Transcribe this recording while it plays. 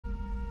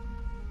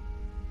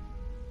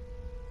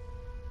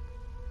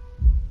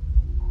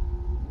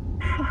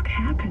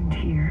happened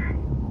here?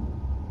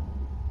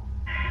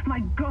 My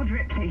God,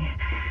 Ripley.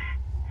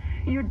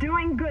 You're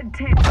doing good,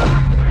 Tim.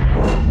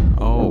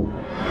 Oh.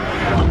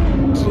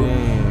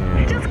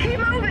 Damn. Just keep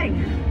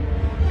moving.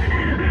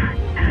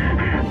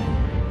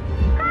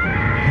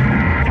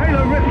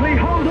 Taylor, Ripley,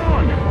 hold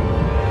on!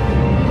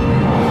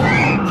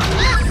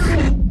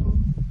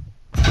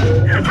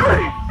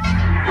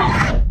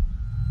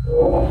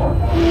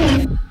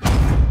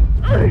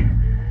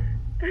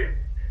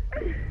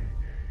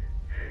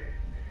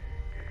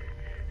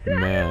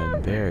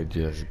 Man, they're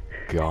just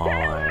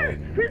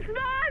gone.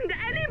 Respond,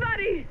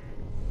 anybody!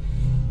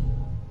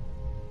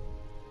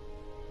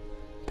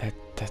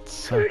 That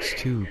sucks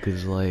too,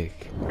 cause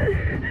like,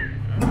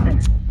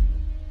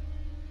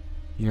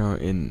 you know,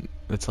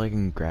 it's like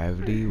in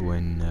Gravity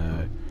when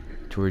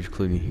George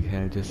Clooney, he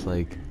kind of just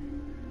like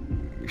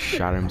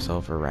shot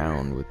himself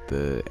around with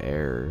the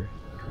air,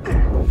 with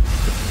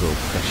the little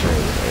pressure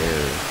of the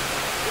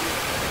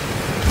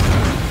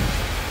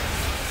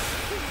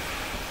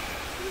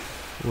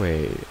air.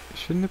 Wait,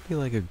 shouldn't it be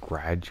like a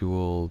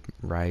gradual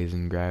rise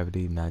in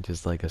gravity, not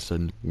just like a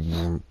sudden?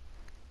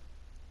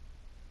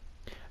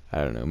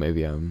 I don't know,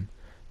 maybe I'm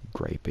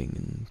griping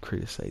and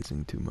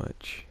criticizing too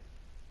much.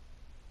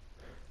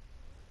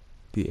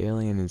 The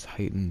alien is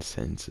heightened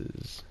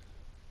senses.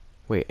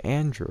 Wait,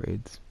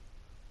 androids?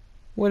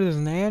 What is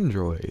an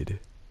android?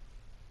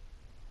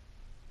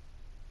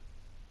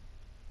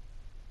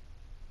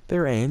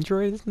 There are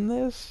androids in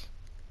this?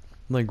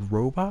 Like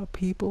robot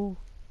people?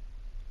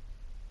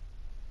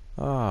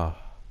 Ah.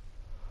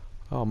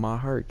 Oh, my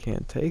heart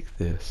can't take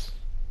this.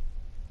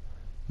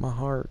 My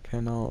heart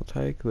cannot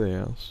take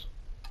this.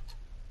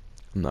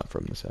 I'm not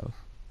from the South.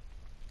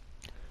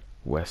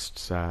 West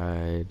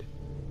Side.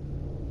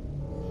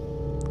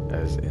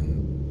 As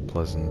in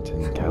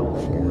Pleasanton,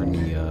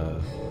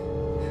 California.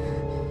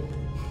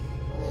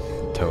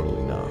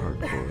 Totally not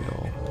hardcore at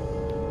all.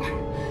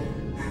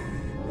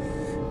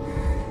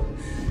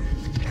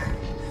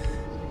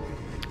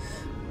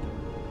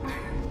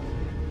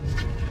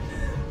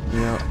 You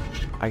know,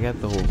 I got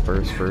the whole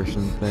first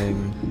person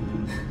thing,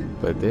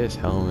 but this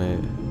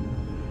helmet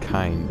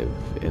kind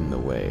of in the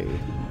way.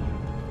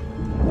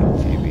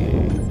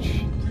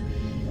 TBH.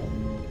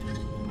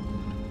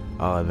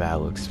 Oh, that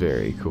looks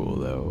very cool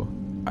though.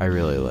 I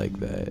really like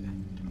that.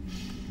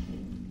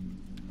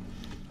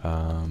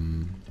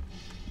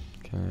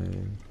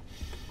 Okay.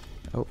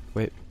 Oh,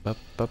 wait. Open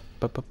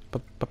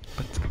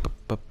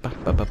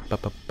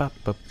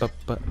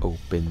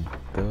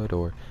the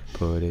door.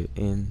 Put it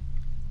in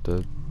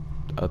the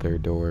other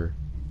door.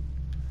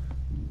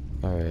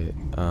 Alright,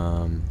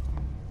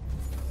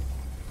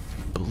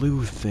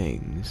 blue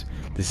things.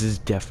 This is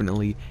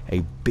definitely a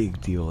big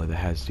deal that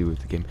has to do with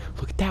the game.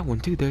 Look at that one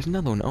too, there's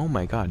another one. Oh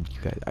my god, you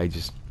guys,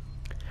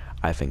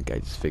 I think I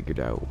just figured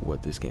out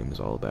what this game is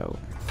all about.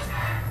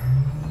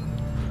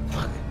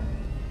 Look.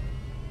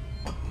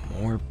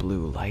 More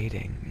blue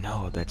lighting.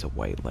 No, that's a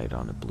white light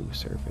on a blue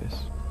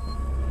surface.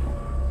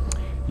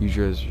 Use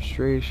your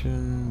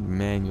registration,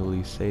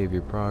 manually save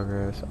your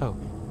progress. Oh,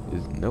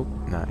 nope,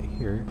 not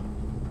here.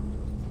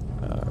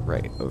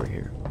 Right, over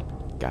here.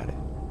 Got it.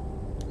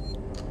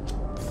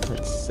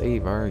 Let's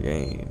save our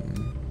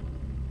game.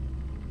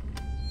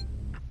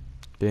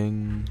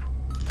 Ding.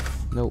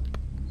 Nope.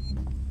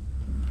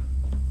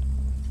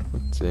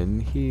 What's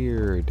in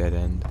here? Dead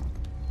end.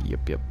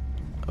 Yep.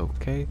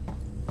 Okay.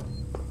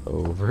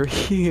 Over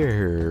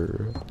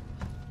here.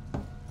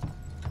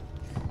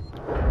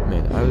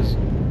 Man, I was...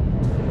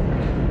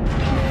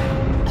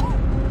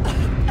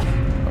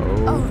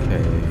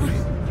 Okay.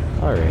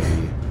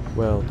 Alrighty.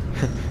 Well,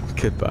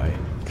 goodbye.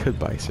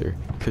 Goodbye, sir.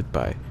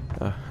 Goodbye.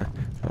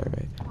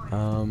 Alright.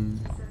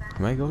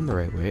 Am I going the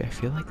right way? I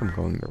feel like I'm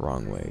going the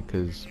wrong way,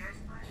 because...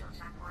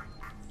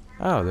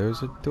 Oh,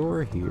 there's a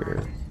door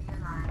here.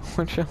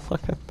 Would you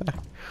look at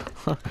that?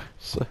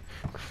 It's the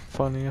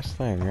funniest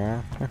thing,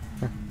 yeah?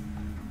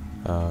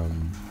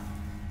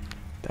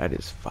 That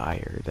is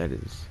fire. That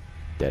is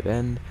dead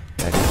end.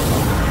 That is...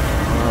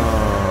 Oh.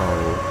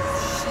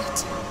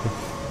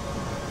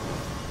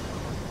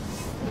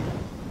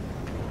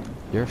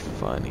 You're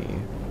funny.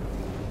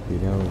 You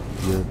know,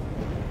 you're...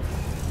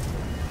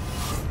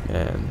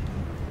 Man.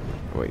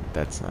 Wait,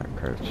 that's not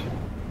crouch.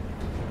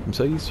 I'm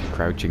so used to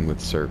crouching with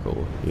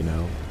circle, you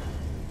know?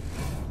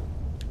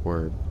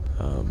 Or,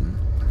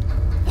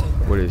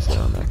 what is it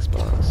on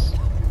Xbox?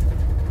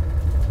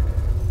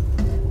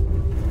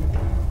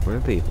 What do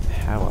they even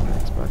have on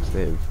Xbox?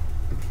 They have,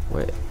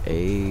 what,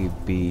 A,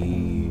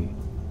 B,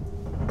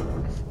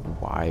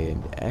 Y,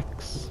 and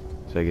X?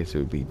 So I guess it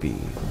would be B.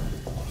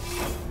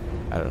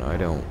 I don't know, I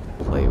don't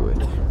play with.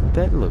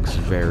 That looks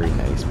very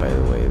nice, by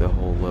the way. The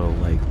whole little,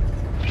 like,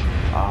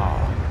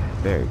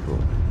 very cool.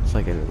 It's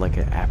like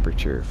an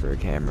aperture for a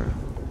camera.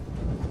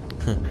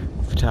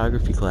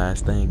 Photography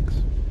class,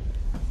 thanks.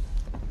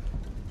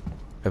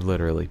 I've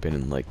literally been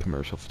in like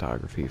commercial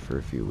photography for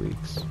a few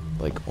weeks,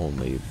 like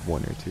only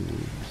 1 or 2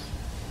 weeks.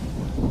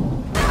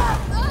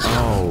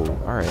 Oh,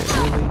 all right,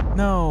 really?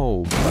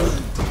 No.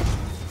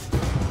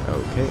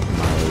 Okay,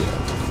 my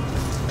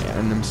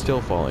And I'm still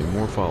falling,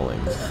 more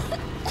falling.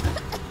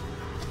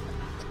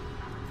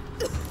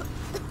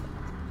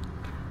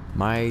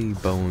 My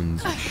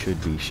bones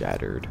should be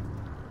shattered.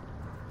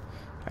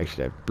 I should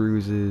have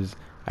bruises.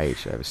 I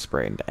should have a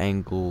sprained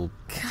ankle.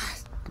 God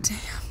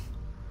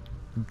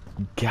damn.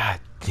 God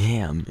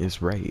damn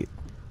is right.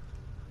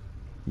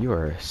 You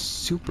are a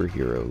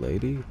superhero,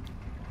 lady.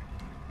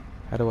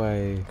 How do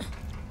I...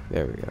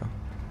 There we go.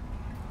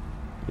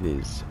 It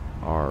is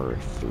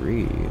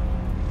R3.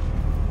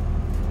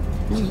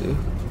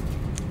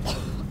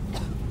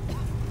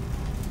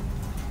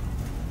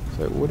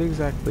 So what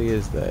exactly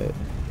is that?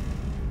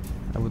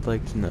 I would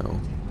like to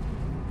know.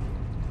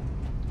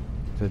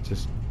 Is that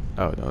just...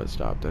 Oh, no, it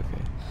stopped. Okay.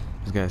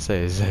 I was gonna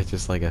say, is that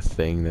just like a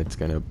thing that's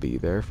gonna be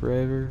there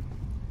forever?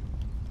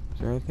 Is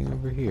there anything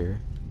over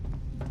here?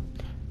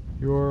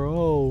 You're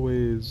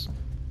always...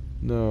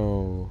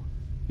 No.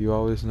 You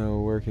always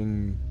know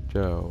Working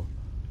Joe.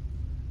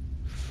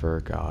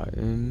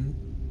 Forgotten.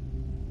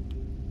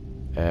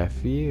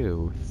 F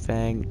you.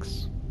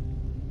 Thanks.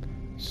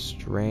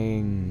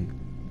 Strangers?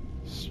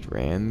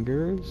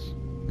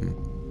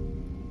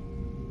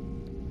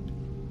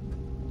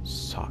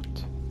 Sought.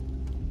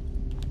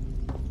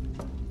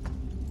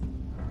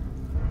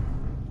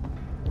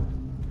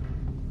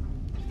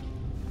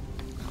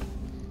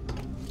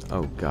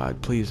 Oh god,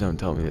 please don't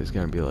tell me there's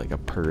gonna be like a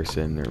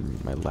person or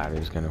my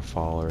ladder's gonna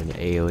fall or an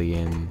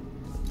alien.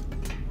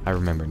 I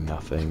remember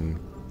nothing.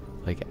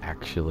 Like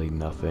actually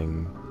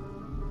nothing.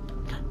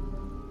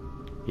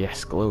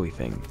 Yes, glowy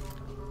thing.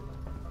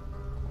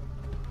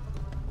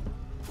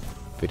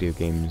 Video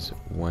games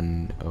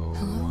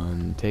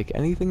 101. Take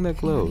anything that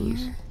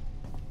glows.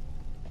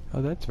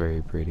 Oh, that's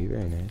very pretty.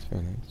 Very nice,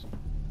 very nice.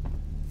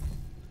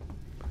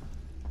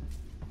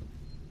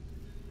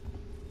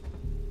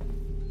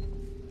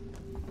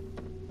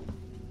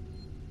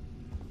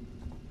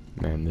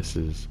 Man, this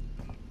is...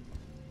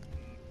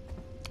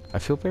 I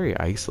feel very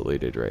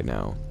isolated right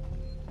now.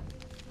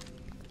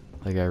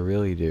 Like, I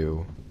really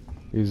do.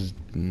 There's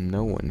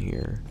no one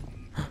here.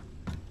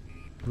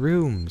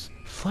 Rooms!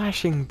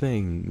 Flashing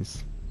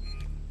things!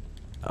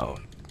 Oh,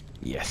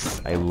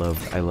 yes. I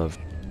love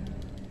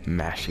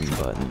mashing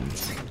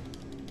buttons.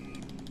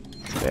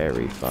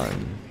 Very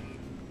fun.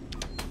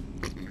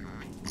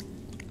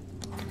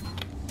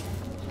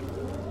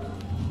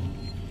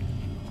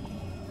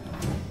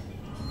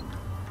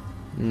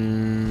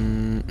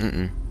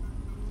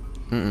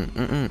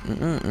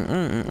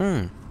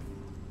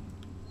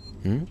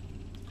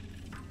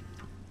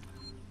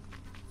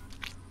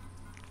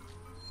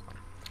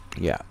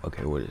 Yeah,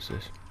 okay, what is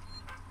this?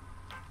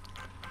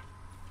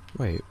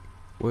 Wait,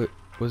 what,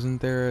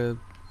 wasn't there a,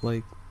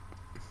 like,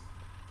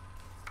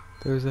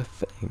 there was a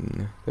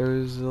thing. There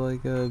was,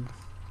 like, a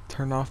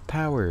turn off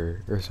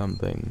power or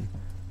something.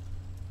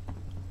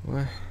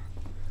 What?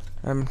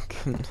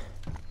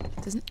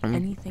 Doesn't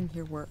anything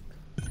here work?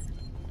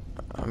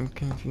 I'm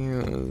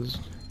confused.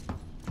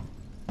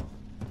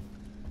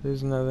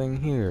 There's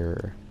nothing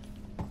here.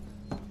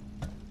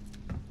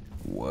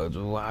 What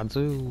do I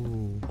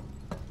do?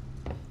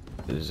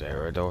 Is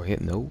there a door here?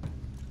 Nope.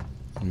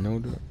 No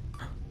door.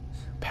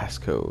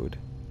 Passcode.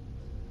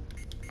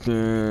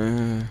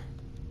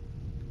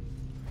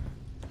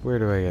 Where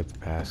do I get the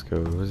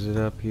passcode? Was it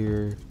up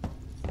here?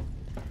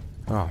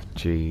 Oh,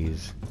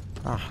 jeez.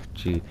 Oh,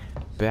 gee.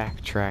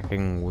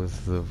 Backtracking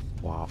with the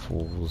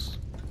waffles.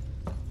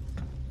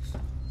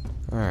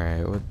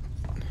 Alright, what...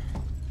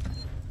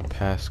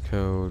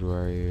 Passcode,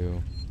 where are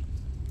you?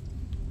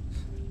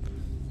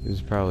 It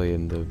was probably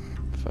in the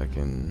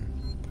fucking...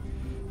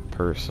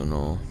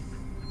 personal.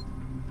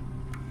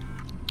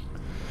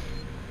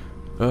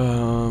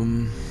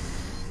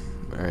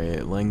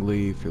 Alright,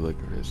 Langley, if you're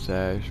looking for a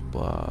stash,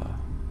 blah.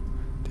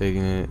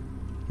 Taking it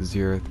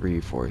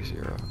 0340.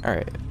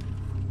 Alright.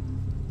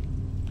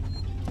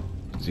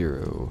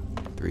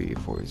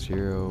 0340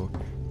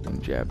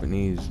 in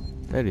Japanese.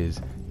 That is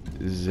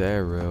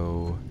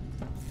zero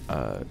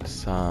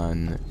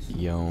san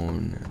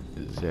yon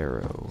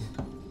 0.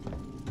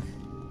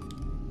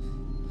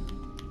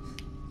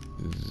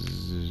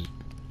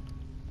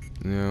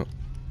 No.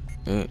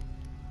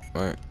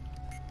 What?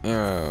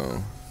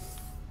 No.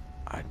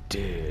 I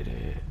did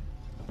it.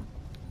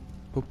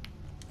 Oop.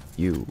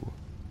 You.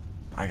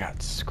 I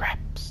got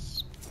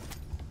scraps.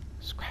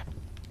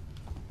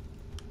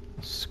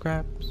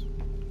 Scraps.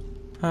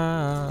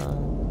 Ah.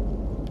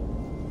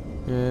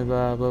 Yeah,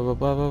 blah, blah, blah,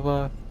 blah, blah,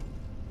 blah.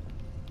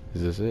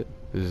 Is this it?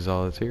 Is this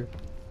all that's here?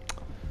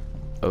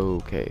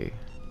 Okay.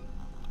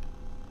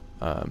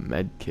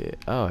 Med kit.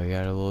 Oh, I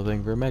got a little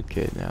thing for a med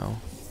kit now.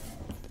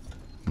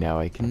 Now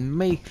I can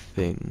make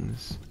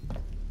things.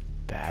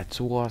 That's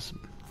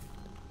awesome.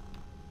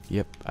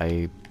 Yep,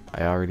 I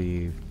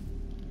already...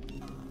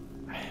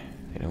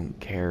 I don't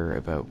care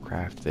about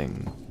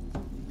crafting.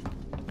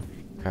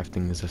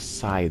 Crafting is a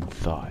side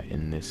thought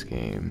in this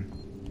game.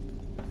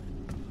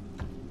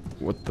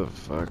 What the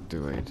fuck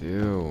do I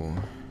do?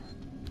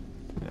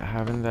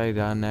 Haven't I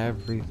done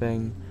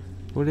everything?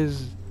 What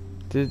is...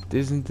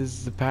 Isn't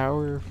this the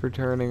power for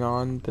turning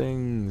on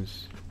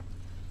things?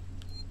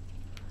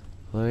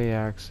 Let me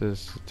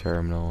access the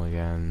terminal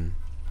again.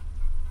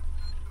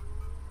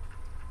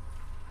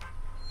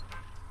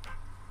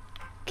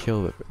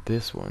 Kill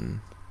this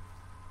one.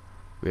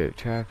 We had a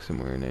track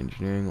somewhere in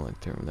engineering, like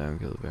terminal down,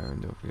 kill the power,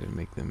 and don't forget to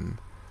make them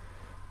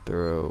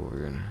thorough.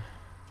 We're gonna.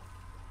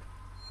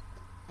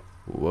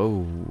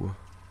 Whoa.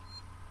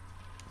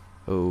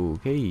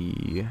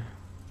 Okay.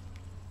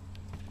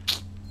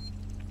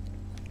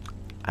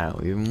 I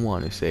don't even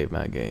want to save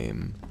my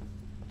game.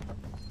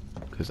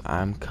 Because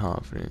I'm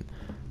confident.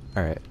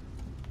 Alright.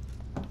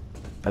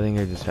 I think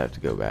I just have to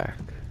go back.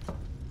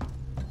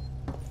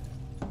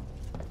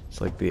 It's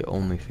like the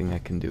only thing I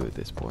can do at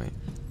this point.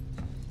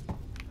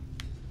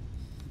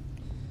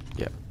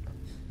 Yep.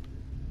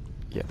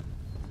 Yep.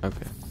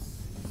 Okay.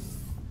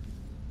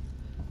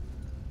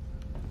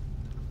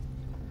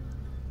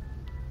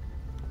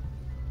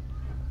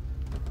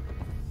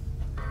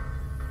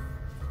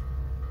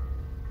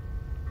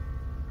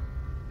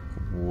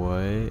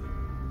 What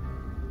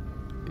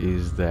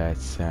is that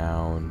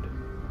sound?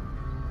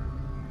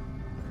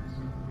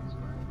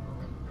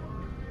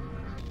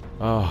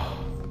 Oh.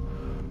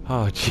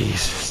 Oh,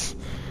 Jesus.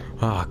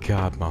 Oh,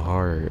 God, my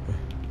heart.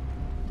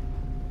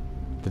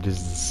 That is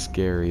the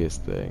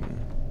scariest thing.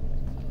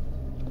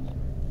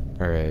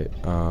 Alright,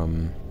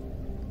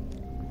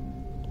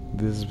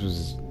 This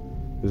was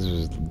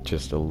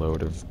just a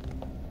load of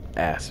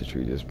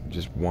acidry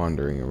just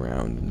wandering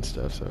around and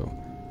stuff, so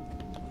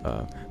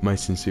my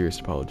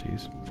sincerest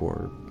apologies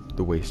for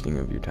the wasting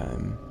of your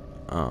time.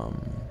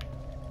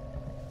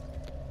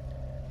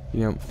 You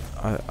know,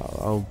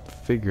 I'll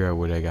figure out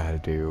what I gotta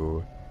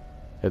do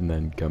and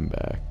then come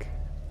back.